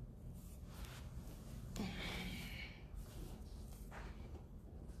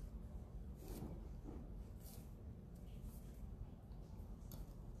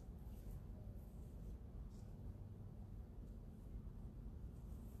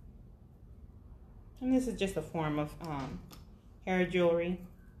 And this is just a form of hair jewelry.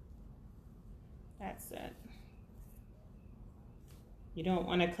 That's it. You don't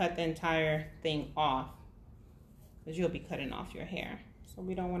want to cut the entire thing off because you'll be cutting off your hair. So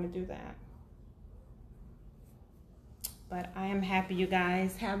we don't want to do that. But I am happy you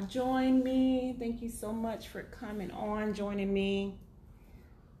guys have joined me. Thank you so much for coming on, joining me.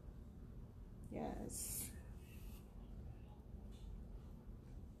 Yes.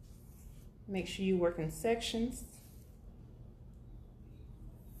 Make sure you work in sections.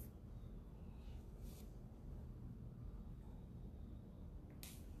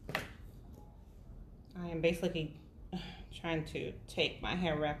 I am basically trying to take my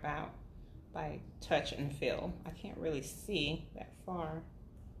hair wrap out by touch and feel. I can't really see that far.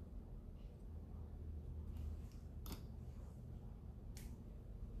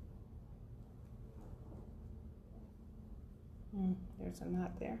 There's a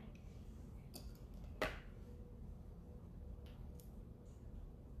knot there.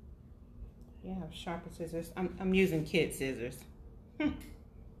 Yeah, sharper scissors. I'm using kid scissors. I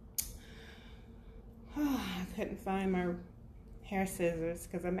couldn't find my hair scissors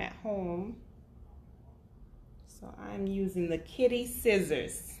because I'm at home. So I'm using the kitty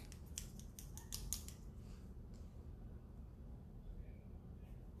scissors.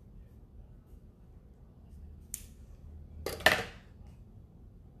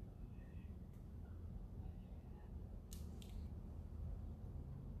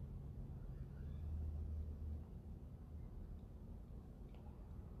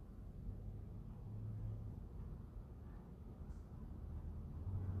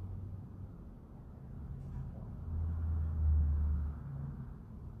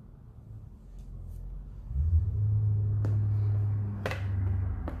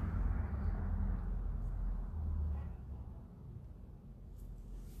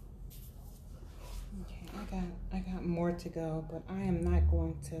 I got more to go, but I am not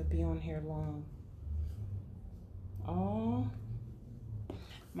going to be on here long. Oh,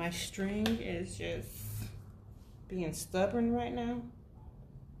 my string is just being stubborn right now.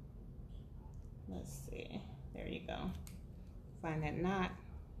 Let's see. There you go. Find that knot.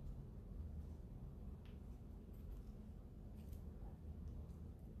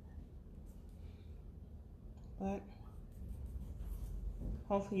 But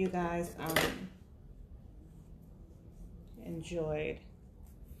hopefully you guys enjoyed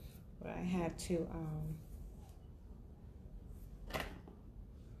what I had to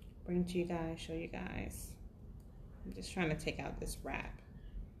bring to you guys, show you guys. I'm just trying to take out this wrap.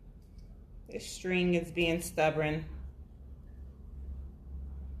 This string is being stubborn.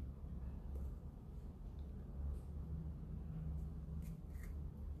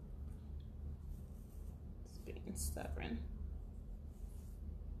 It's being stubborn.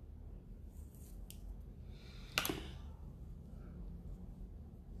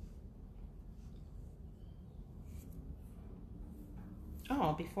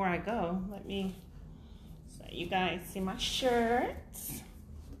 Oh, before I go, let me, so you guys see my shirt.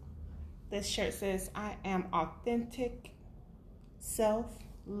 This shirt says, I am authentic.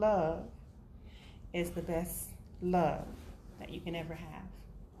 Self-love is the best love that you can ever have,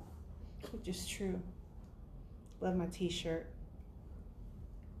 which is true. Love my t-shirt.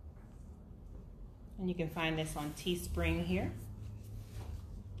 And you can find this on Teespring here.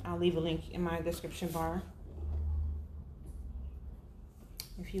 I'll leave a link in my description bar.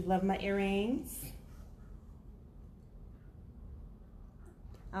 If you love my earrings,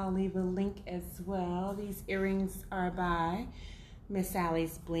 I'll leave a link as well. These earrings are by Miss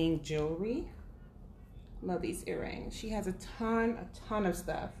Sally's Bling Jewelry. Love these earrings. She has a ton of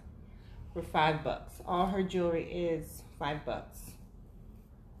stuff for $5. All her jewelry is $5. All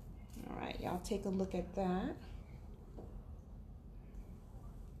right, y'all take a look at that.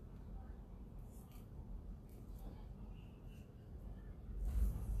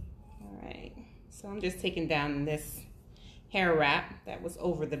 All right, so I'm just taking down this hair wrap that was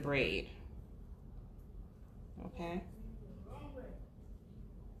over the braid. Okay.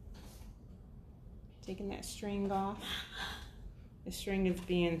 Taking that string off. The string is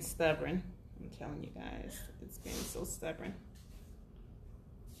being stubborn. I'm telling you guys, it's being so stubborn.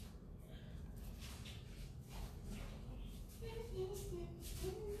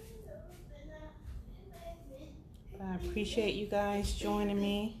 I appreciate you guys joining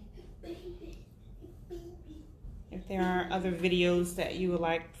me. If there are other videos that you would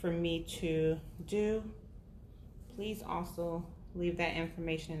like for me to do, please also leave that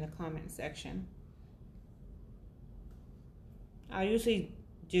information in the comment section. I usually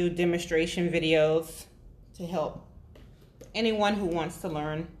do demonstration videos to help anyone who wants to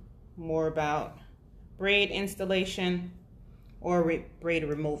learn more about braid installation or braid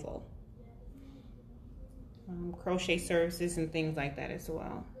removal. Crochet services and things like that as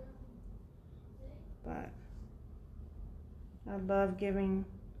well. But I love giving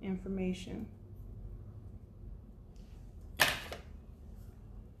information.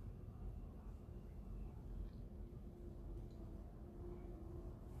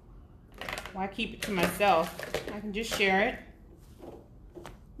 Why keep it to myself? I can just share it.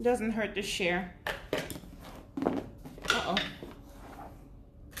 It doesn't hurt to share. Uh-oh.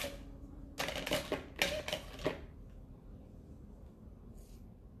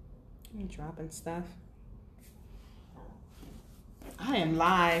 I'm dropping stuff. I am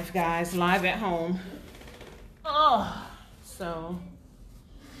live, guys, live at home. Oh, so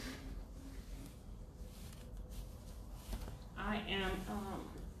I am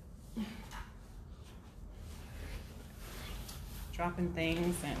dropping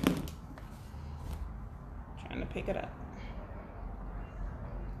things and trying to pick it up.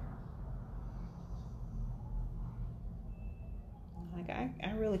 Like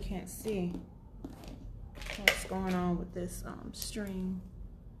I really can't see what's going on with this string.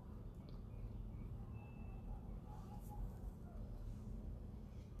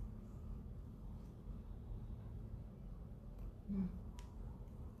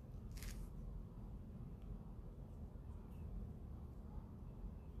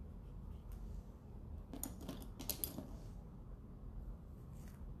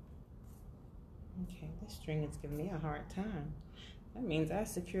 Okay, this string is giving me a hard time. That means I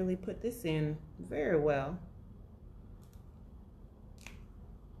securely put this in very well.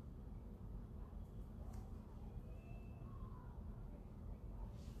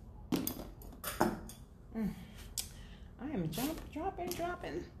 I am dropping.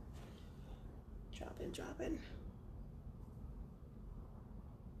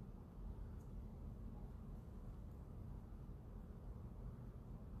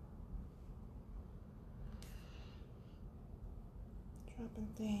 Dropping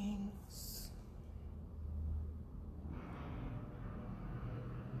things.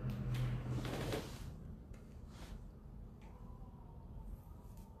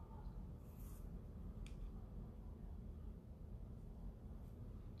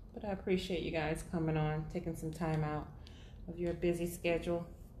 But I appreciate you guys coming on, taking some time out of your busy schedule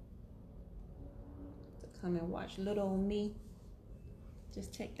to come and watch little old me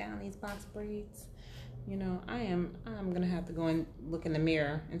just check down these box braids. You know, I'm gonna have to go and look in the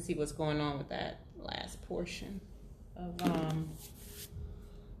mirror and see what's going on with that last portion of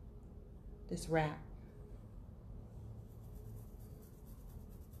this wrap.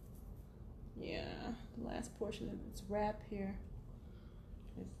 Yeah, the last portion of this wrap here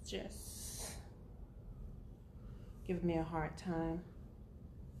is just giving me a hard time.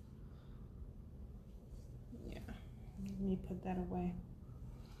 Yeah, let me put that away.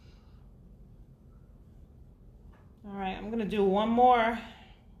 All right, I'm gonna do one more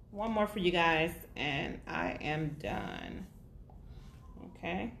for you guys, and I am done.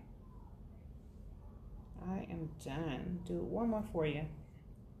 Okay, I am done. Do one more for you.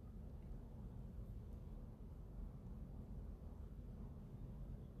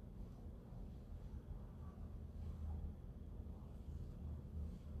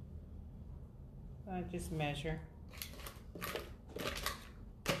 I just measure.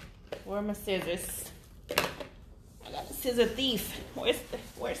 Where are my scissors? I got a scissor thief. Where's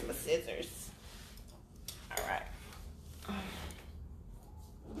my scissors? All right.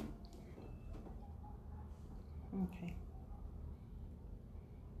 Okay.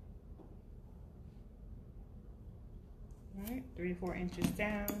 All right, 3 to 4 inches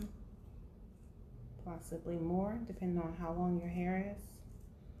down, possibly more, depending on how long your hair is.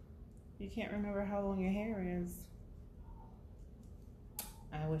 If you can't remember how long your hair is,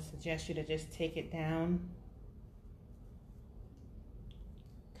 I would suggest you to just take it down,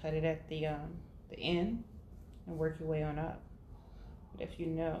 cut it at the end, and work your way on up. But if you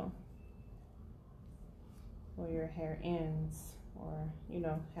know where your hair ends, or you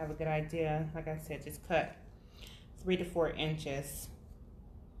know, have a good idea, like I said, just cut 3 to 4 inches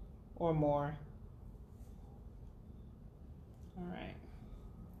or more. All right.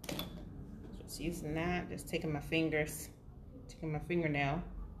 Just using that, just taking my fingers, taking my fingernail,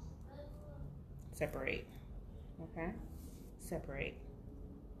 separate, okay? Separate.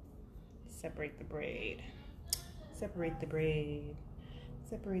 Separate the braid. Separate the braid.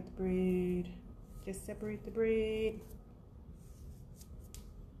 Separate the braid. Just separate the braid.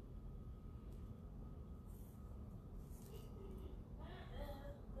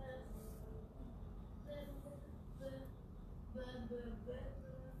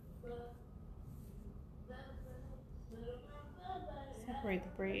 Separate the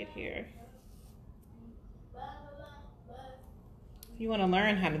braid here. If you want to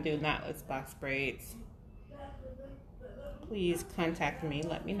learn how to do knotless box braids, please contact me,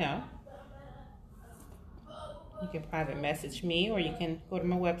 let me know. You can private message me, or you can go to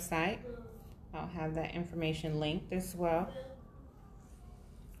my website. I'll have that information linked as well.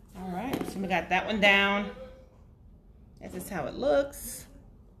 All right, so we got that one down. This is how it looks.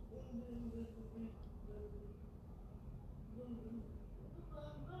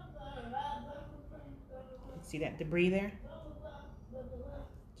 See that debris there?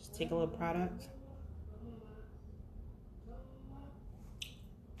 Just take a little product.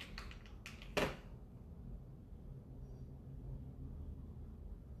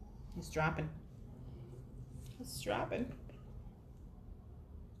 It's dropping. It's dropping.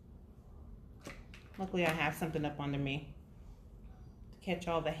 Luckily, I have something up under me to catch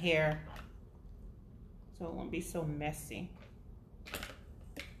all the hair so it won't be so messy.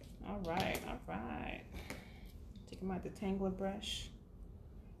 All right, all right. Taking my detangler brush.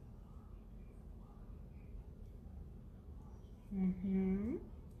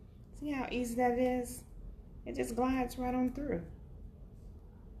 See how easy that is? It just glides right on through.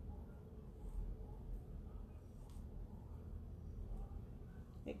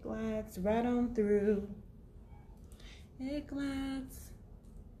 It glides right on through. It glides.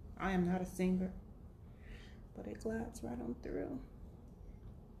 I am not a singer, but it glides right on through.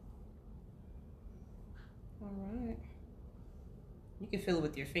 All right. You can feel it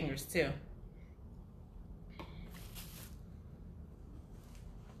with your fingers too.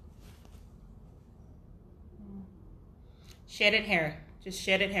 Shedded hair. Just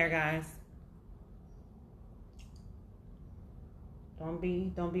shedded hair, guys. Don't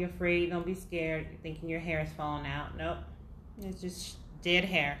be afraid. Don't be scared. You're thinking your hair is falling out. Nope. It's just dead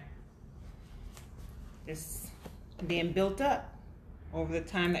hair. Just being built up over the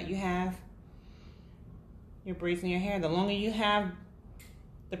time that you have your braids in your hair. The longer you have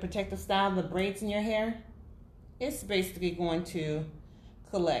the protective style, the braids in your hair, it's basically going to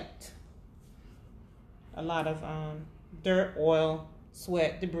collect a lot of dirt, oil,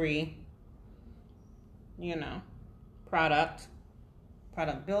 sweat, debris, you know, product.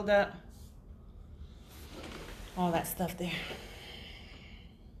 product buildup, all that stuff there.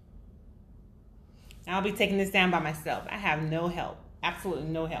 I'll be taking this down by myself. I have no help, absolutely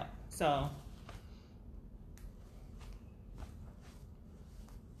no help. So,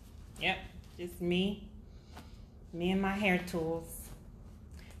 yep, just me and my hair tools.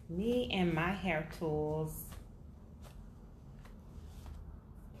 Me and my hair tools.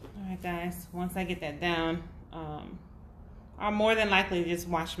 All right, guys, once I get that down, I'll more than likely just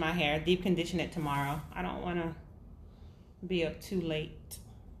wash my hair, deep condition it tomorrow. I don't want to be up too late.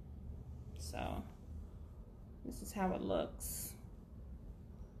 So, this is how it looks.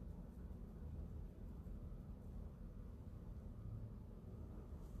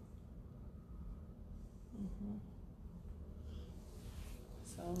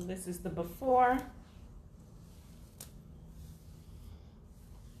 So this is the before.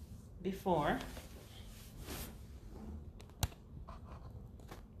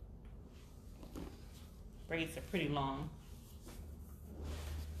 Braids are pretty long.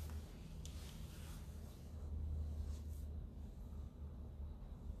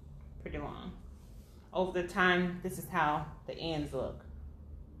 Pretty long. Over the time, this is how the ends look.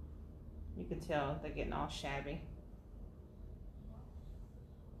 You can tell they're getting all shabby.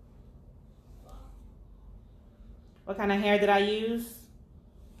 What kind of hair did I use?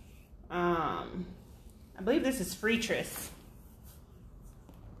 I believe this is Freetress.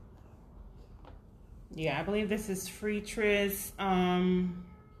 Yeah, I believe this is Freetress.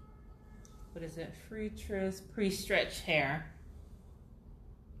 What is it? Freetress pre-stretch hair.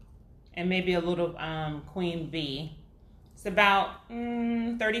 And maybe a little Queen Bee. It's about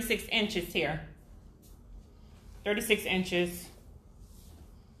 36 inches here. 36 inches.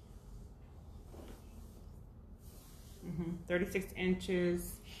 36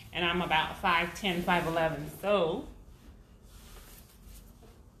 inches. And I'm about 5'10", 5'11". So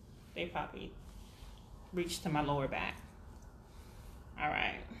they probably reach to my lower back. All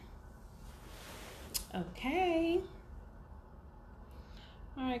right. Okay.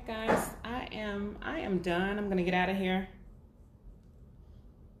 All right, guys. I am done. I'm gonna get out of here.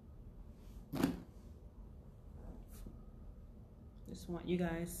 Just want you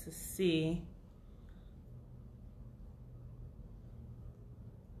guys to see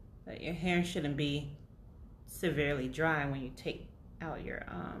that your hair shouldn't be severely dry when you take out your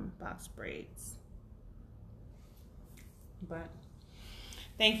box braids. But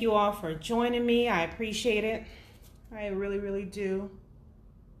thank you all for joining me. I appreciate it. I really, really do.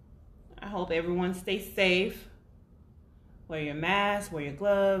 I hope everyone stays safe. Wear your mask, wear your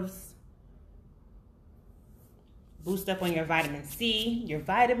gloves. Boost up on your vitamin C, your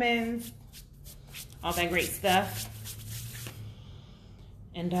vitamins, all that great stuff.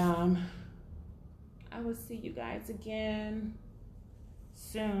 And I will see you guys again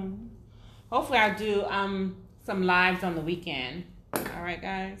soon. Hopefully I'll do some lives on the weekend. All right,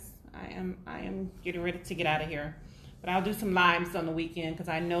 guys. I am getting ready to get out of here. But I'll do some lives on the weekend because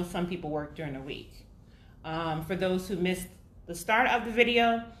I know some people work during the week. For those who missed the start of the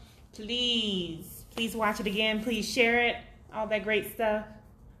video, please watch it again. Please share it. All that great stuff.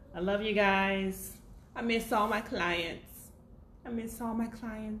 I love you guys. I miss all my clients. I miss all my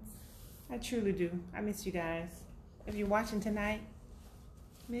clients. I truly do. I miss you guys. If you're watching tonight,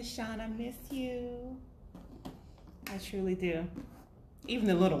 Miss Shawn, I miss you. I truly do. Even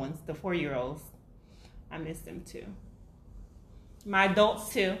the little ones, the 4-year-olds, I miss them too. My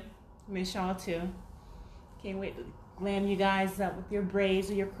adults too. Miss y'all too. Can't wait to glam you guys up with your braids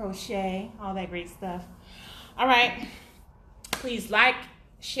or your crochet, all that great stuff. All right. Please like,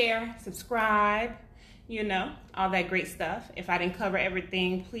 share, subscribe. You know, all that great stuff. If I didn't cover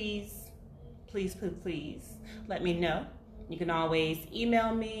everything, please let me know. You can always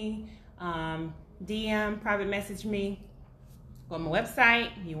email me, DM, private message me, go on my website.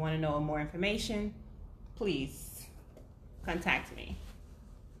 You want to know more information, please contact me.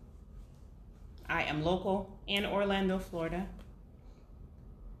 I am local in Orlando, Florida.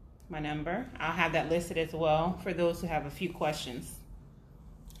 My number, I'll have that listed as well for those who have a few questions.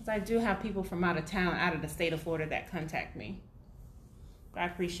 Because I do have people from out of town, out of the state of Florida that contact me. But I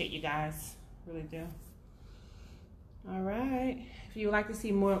appreciate you guys, really do. All right, if you would like to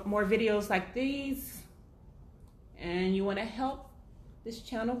see more videos like these and you want to help this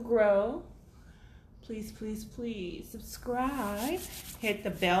channel grow, please subscribe, hit the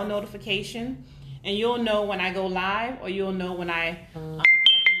bell notification, and you'll know when I go live or you'll know when I upload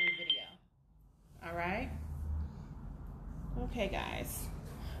a new video. All right? Okay, guys.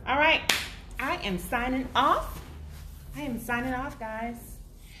 All right, I am signing off. Guys.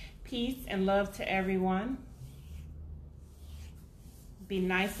 Peace and love to everyone. Be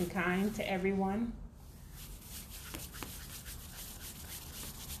nice and kind to everyone.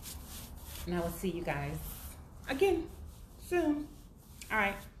 And I will see you guys again soon. All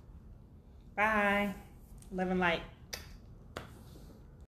right. Bye. Love and light.